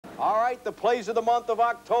All right, the plays of the month of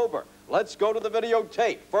October. Let's go to the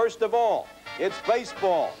videotape. First of all, it's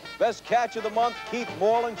baseball. Best catch of the month, Keith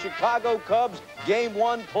Moreland, Chicago Cubs, Game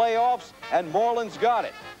 1 playoffs, and Moreland's got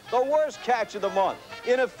it. The worst catch of the month,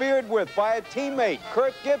 interfered with by a teammate,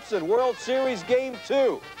 Kirk Gibson, World Series Game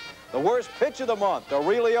 2. The worst pitch of the month,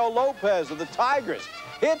 Aurelio Lopez of the Tigers,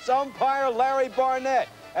 hits umpire Larry Barnett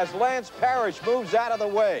as Lance Parrish moves out of the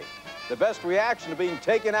way. The best reaction to being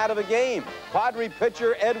taken out of a game, Padre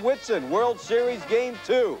pitcher Ed Whitson, World Series Game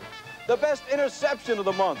 2. The best interception of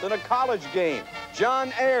the month in a college game,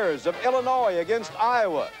 John Ayers of Illinois against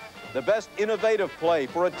Iowa. The best innovative play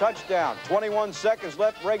for a touchdown, 21 seconds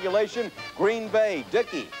left regulation, Green Bay,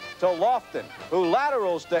 Dickey to Lofton, who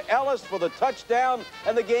laterals to Ellis for the touchdown,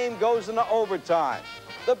 and the game goes into overtime.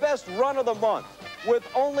 The best run of the month, with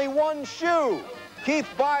only one shoe, Keith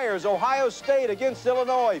Byers, Ohio State against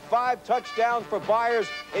Illinois. 5 touchdowns for Byers,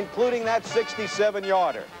 including that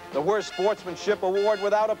 67-yarder. The worst sportsmanship award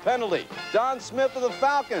without a penalty, Don Smith of the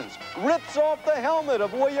Falcons rips off the helmet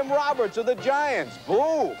of William Roberts of the Giants.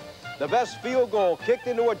 Boo! The best field goal kicked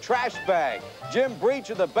into a trash bag, Jim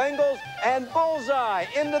Breach of the Bengals, and bullseye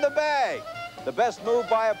into the bag. The best move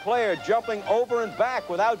by a player jumping over and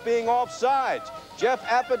back without being offsides, Jeff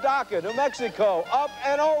Apodaca, New Mexico, up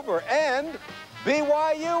and over, and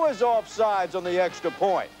BYU is offsides on the extra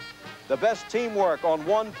point. The best teamwork on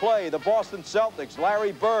one play, the Boston Celtics,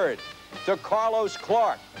 Larry Bird to Carlos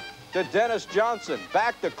Clark, to Dennis Johnson,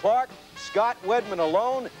 back to Clark, Scott Wedman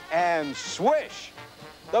alone, and swish.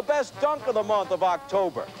 The best dunk of the month of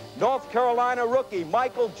October, North Carolina rookie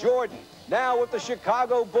Michael Jordan, now with the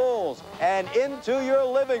Chicago Bulls, and into your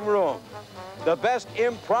living room. The best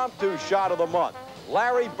impromptu shot of the month,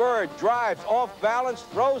 Larry Bird drives off balance,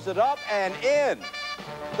 throws it up and in.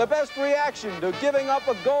 The best reaction to giving up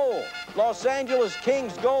a goal, Los Angeles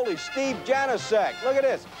Kings goalie Steve Janusek. Look at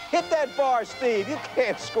this. Hit that bar, Steve. You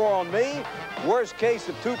can't score on me. Worst case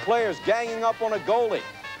of 2 players ganging up on a goalie,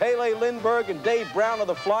 Pele Lindbergh and Dave Brown of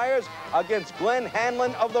the Flyers against Glenn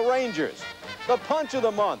Hanlon of the Rangers. The punch of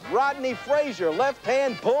the month, Rodney Frazier, left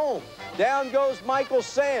hand, boom. Down goes Michael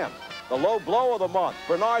Sam. The low blow of the month,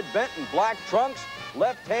 Bernard Benton, black trunks,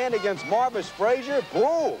 left hand against Marvis Frazier,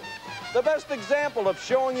 boom. The best example of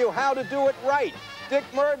showing you how to do it right, Dick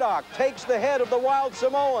Murdoch takes the head of the Wild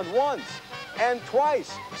Samoan once and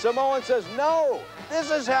twice. Samoan says, no,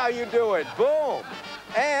 this is how you do it, boom.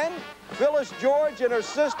 And Phyllis George and her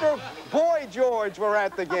sister, Boy George, were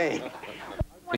at the game.